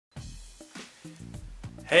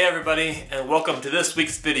Hey everybody, and welcome to this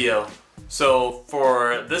week's video. So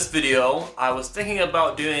for this video, I was thinking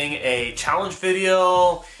about doing a challenge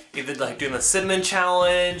video, either like doing the cinnamon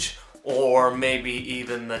challenge, or maybe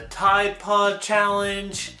even the Tide Pod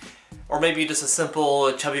challenge, or maybe just a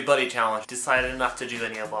simple Chubby Buddy challenge. Decided not to do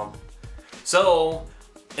any of them. So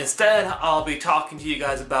instead, I'll be talking to you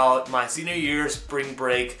guys about my senior year spring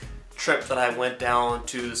break trip that I went down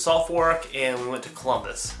to Salt Fork and we went to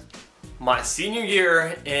Columbus. My senior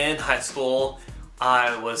year in high school,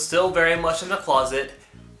 I was still very much in the closet.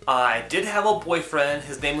 I did have a boyfriend,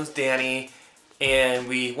 his name was Danny, and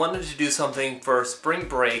we wanted to do something for spring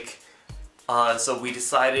break, so we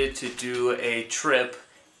decided to do a trip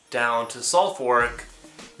down to Salt Fork.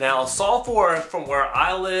 Now, Salt Fork, from where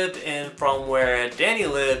I lived and from where Danny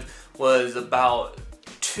lived, was about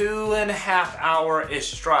 2.5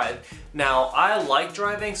 hour-ish drive. Now, I like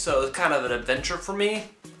driving, so it's kind of an adventure for me.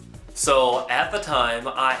 So at the time,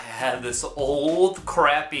 I had this old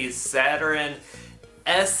crappy Saturn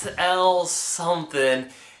SL something.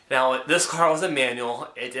 Now this car was a manual.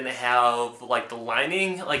 It didn't have like the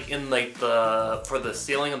lining like in like for the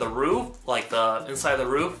ceiling of the roof, like the inside of the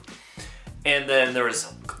roof. And then there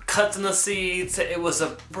was cuts in the seats. It was a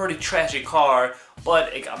pretty trashy car,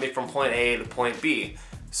 but it got me from point A to point B.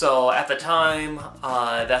 So at the time,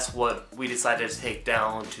 that's what we decided to take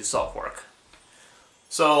down to Salt Fork.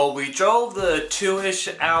 So we drove the 2-ish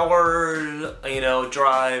hour,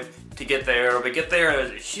 drive to get there. We get there, it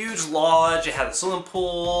was a huge lodge, it had a swimming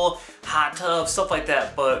pool, hot tub, stuff like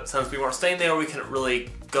that. But since we weren't staying there, we couldn't really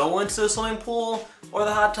go into the swimming pool or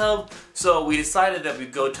the hot tub. So we decided that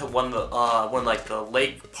we'd go to one like the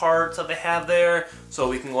lake parts that they have there, so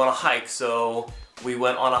we can go on a hike. So we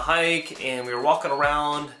went on a hike and we were walking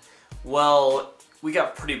around. Well, we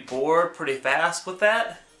got pretty bored pretty fast with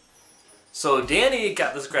that. So Danny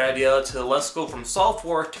got this great idea to let's go from Salt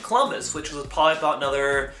Fork to Columbus, which was probably about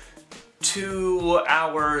another 2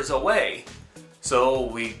 hours away. So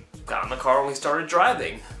we got in the car and we started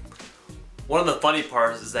driving. One of the funny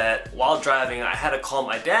parts is that while driving, I had to call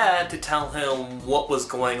my dad to tell him what was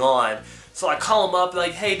going on. So I call him up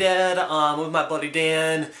like, hey Dad, with my buddy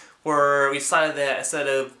Dan, we decided that instead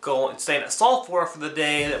of staying at Salt Fork for the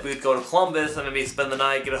day, that we would go to Columbus and maybe spend the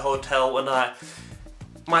night, get a hotel, whatnot.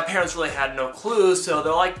 My parents really had no clue, so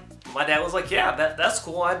they're like, my dad was like, yeah, that's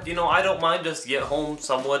cool. I don't mind, just get home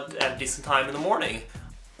somewhat at a decent time in the morning.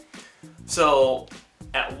 So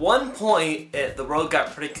at one point, the road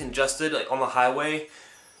got pretty congested, like on the highway.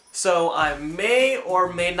 So I may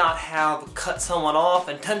or may not have cut someone off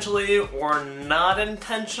intentionally or not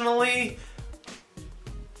intentionally.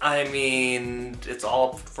 I mean, it's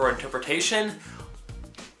all for interpretation.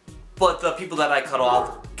 But the people that I cut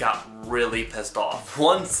off got really pissed off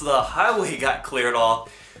once the highway got cleared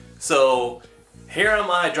off. So here am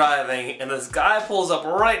I driving and this guy pulls up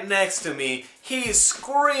right next to me. He's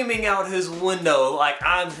screaming out his window like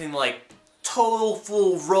I'm in like total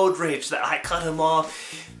full road rage that I cut him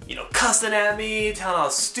off. Cussing at me, telling how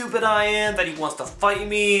stupid I am, that he wants to fight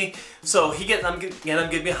me. So I'm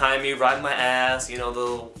getting behind me, riding my ass,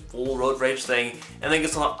 the full road rage thing, and then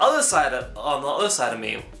gets on the other side of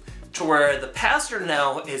me, to where the passenger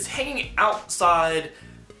now is hanging outside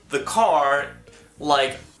the car,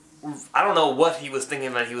 like, I don't know what he was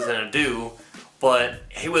thinking that he was gonna do, but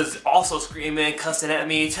he was also screaming, cussing at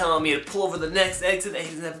me, telling me to pull over the next exit, and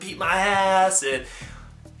he's gonna beat my ass. And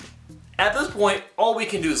at this point, all we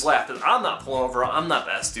can do is laugh, because I'm not pulling over, I'm not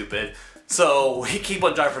that stupid. So we keep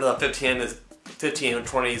on driving for the 15 or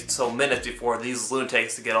 20 so minutes before these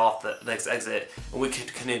lunatics to get off the next exit, and we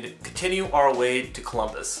could continue our way to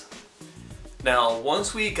Columbus. Now,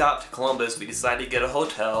 once we got to Columbus, we decided to get a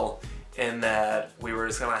hotel, and that we were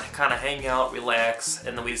just gonna kind of hang out, relax,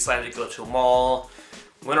 and then we decided to go to a mall,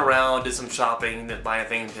 went around, did some shopping, didn't buy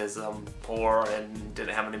anything because I'm poor and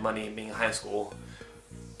didn't have any money being in high school.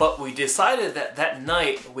 But we decided that that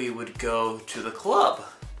night we would go to the club.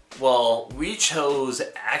 Well, we chose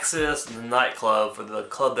Access nightclub for the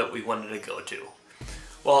club that we wanted to go to.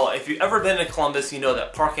 Well, if you've ever been to Columbus, you know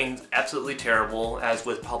that parking's absolutely terrible, as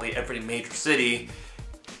with probably every major city.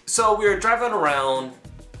 So we were driving around,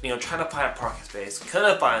 trying to find a parking space.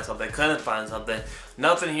 Couldn't find something.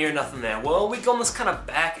 Nothing here, nothing there. Well, we go in this kind of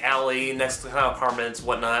back alley next to kind of apartments,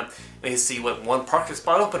 whatnot. And you see one parking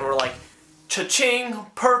spot open. We're like, cha-ching,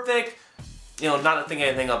 perfect. Not thinking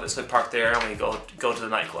anything of it, so we park there and we go to the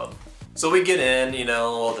nightclub. So we get in,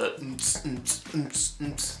 all the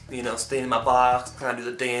stay in my box, kind of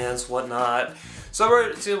do the dance, whatnot. So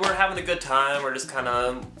we're having a good time. We're just kind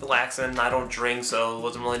of relaxing. I don't drink, so it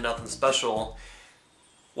wasn't really nothing special.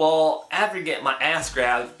 Well, after getting my ass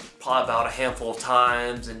grabbed probably about a handful of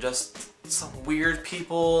times and just some weird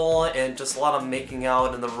people and just a lot of making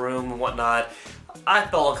out in the room and whatnot, I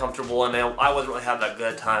felt uncomfortable and I wasn't really having that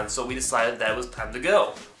good time, so we decided that it was time to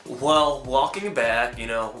go. Well, walking back, you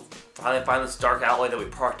know, finally find this dark alley that we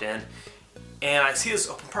parked in, and I see this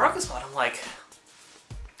open parking spot. I'm like,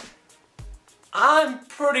 I'm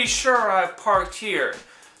pretty sure I parked here.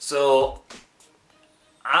 So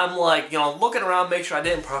I'm like, you know, looking around, make sure I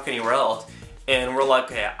didn't park anywhere else. And we're like,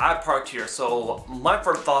 okay, I parked here. So my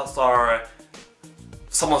first thoughts are,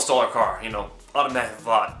 someone stole our car, you know, automatic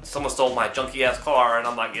thought. Someone stole my junky ass car and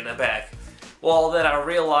I'm not getting it back. Well, then I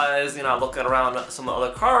realized, you know, looking around some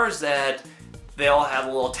other cars that they all have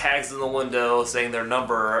little tags in the window saying their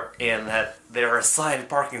number and that they're assigned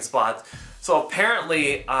parking spots. So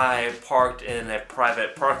apparently I parked in a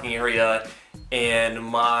private parking area and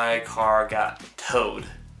my car got towed.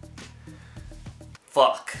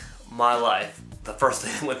 Fuck my life. The first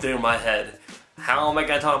thing that went through my head. How am I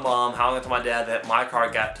gonna tell my mom, how am I gonna tell my dad that my car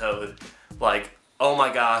got towed? Like, oh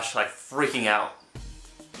my gosh, like freaking out.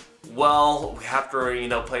 Well, after, you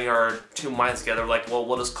know, putting our two minds together, like, well,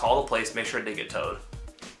 we'll just call the place, make sure it did get towed.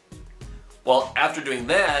 Well, after doing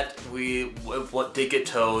that, we did get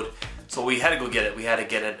towed, so we had to go get it. We had to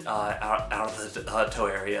get it out of the tow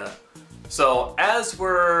area. So as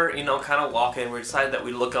we're, you know, kind of walking, we decided that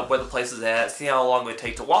we'd look up where the place is at, see how long it would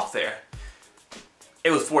take to walk there.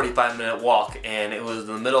 It was a 45-minute walk, and it was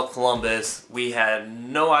in the middle of Columbus. We had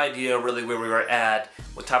no idea really where we were at,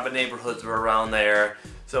 what type of neighborhoods were around there.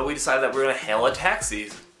 So we decided that we were gonna hail a taxi.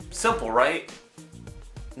 Simple, right?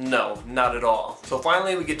 No, not at all. So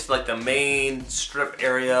finally we get to like the main strip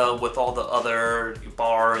area with all the other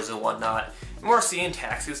bars and whatnot, and we're seeing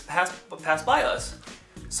taxis pass by us.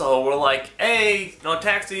 So we're like, hey, no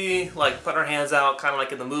taxi, like put our hands out, kind of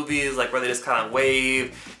like in the movies, like where they just kind of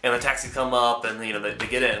wave and the taxi come up and, you know, they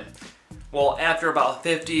get in. Well, after about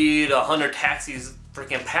 50 to 100 taxis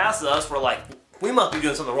freaking pass us, we're like, we must be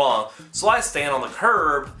doing something wrong. So I stand on the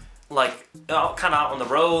curb, like, kind of out on the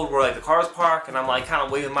road where like the cars park, and I'm like kind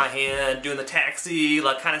of waving my hand, doing the taxi,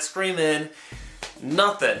 like kind of screaming.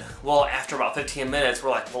 Nothing. Well, after about 15 minutes, we're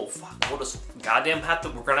like, well, fuck, we'll just goddamn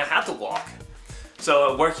we're gonna have to walk.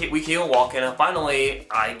 So we keep on walking, and finally,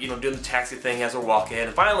 I, you know, doing the taxi thing as we're walking,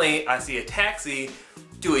 and finally, I see a taxi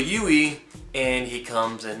do a U-turn, and he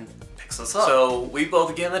comes and picks us up. So we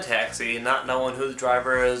both get in the taxi, not knowing who the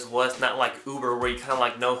driver is. Well, it's not like Uber where you kind of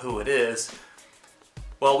like know who it is.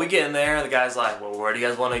 Well, we get in there, and the guy's like, well, where do you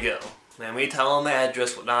guys want to go? And we tell him the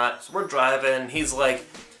address, whatnot. So we're driving, and he's like,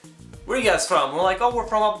 where are you guys from? We're like, oh, we're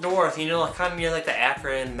from up north, you know, like kind of near like the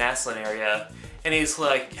Akron, Massillon area. And he's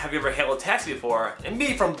like, have you ever hailed a taxi before? And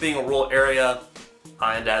me, from being a rural area,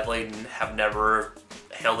 I undoubtedly have never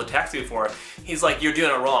hailed a taxi before. He's like, you're doing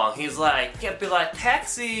it wrong. He's like, you can't be like,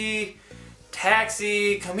 taxi,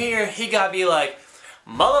 taxi, come here. He gotta be like,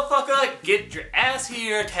 motherfucker, get your ass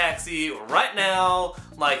here, taxi, right now.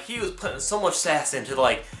 Like, he was putting so much sass into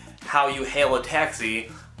like how you hail a taxi.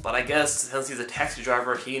 But I guess since he's a taxi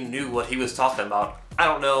driver, he knew what he was talking about. I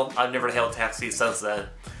don't know. I've never hailed taxis since then.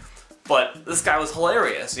 But this guy was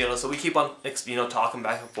hilarious, you know, so we keep on, you know, talking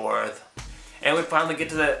back and forth. And we finally get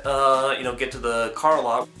to the, you know, get to the car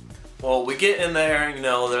lot. Well, we get in there, you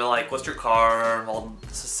know, they're like, what's your car? Well,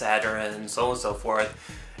 this is Saturn, and so on and so forth.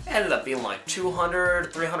 It ended up being like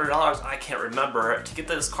 $200, $300, I can't remember, to get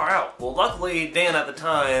this car out. Well, luckily, Dan at the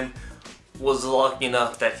time was lucky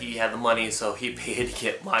enough that he had the money, so he paid to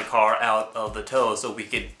get my car out of the tow so we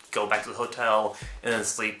could go back to the hotel and then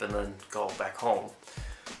sleep and then go back home.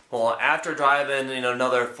 Well, after driving, you know,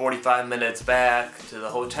 another 45 minutes back to the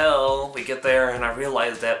hotel, we get there and I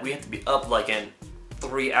realized that we have to be up like in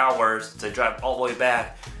 3 hours to drive all the way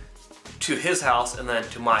back to his house and then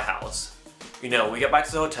to my house. You know, we get back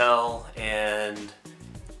to the hotel and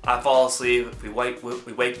I fall asleep, we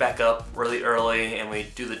wake back up really early and we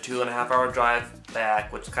do the 2.5 hour drive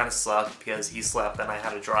back, which kind of sucked because he slept and I had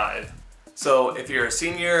to drive. So if you're a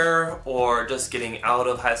senior or just getting out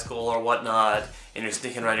of high school or whatnot and you're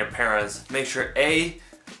sneaking around your parents, make sure A,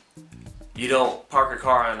 you don't park your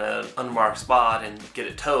car in an unmarked spot and get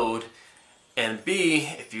it towed, and B,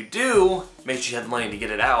 if you do, make sure you have the money to get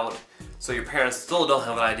it out so your parents still don't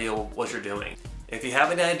have an idea of what you're doing. If you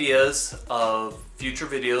have any ideas of future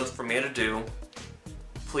videos for me to do,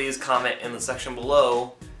 please comment in the section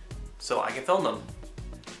below so I can film them.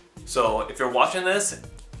 So if you're watching this,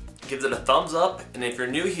 give it a thumbs up, and if you're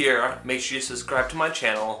new here, make sure you subscribe to my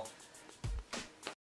channel.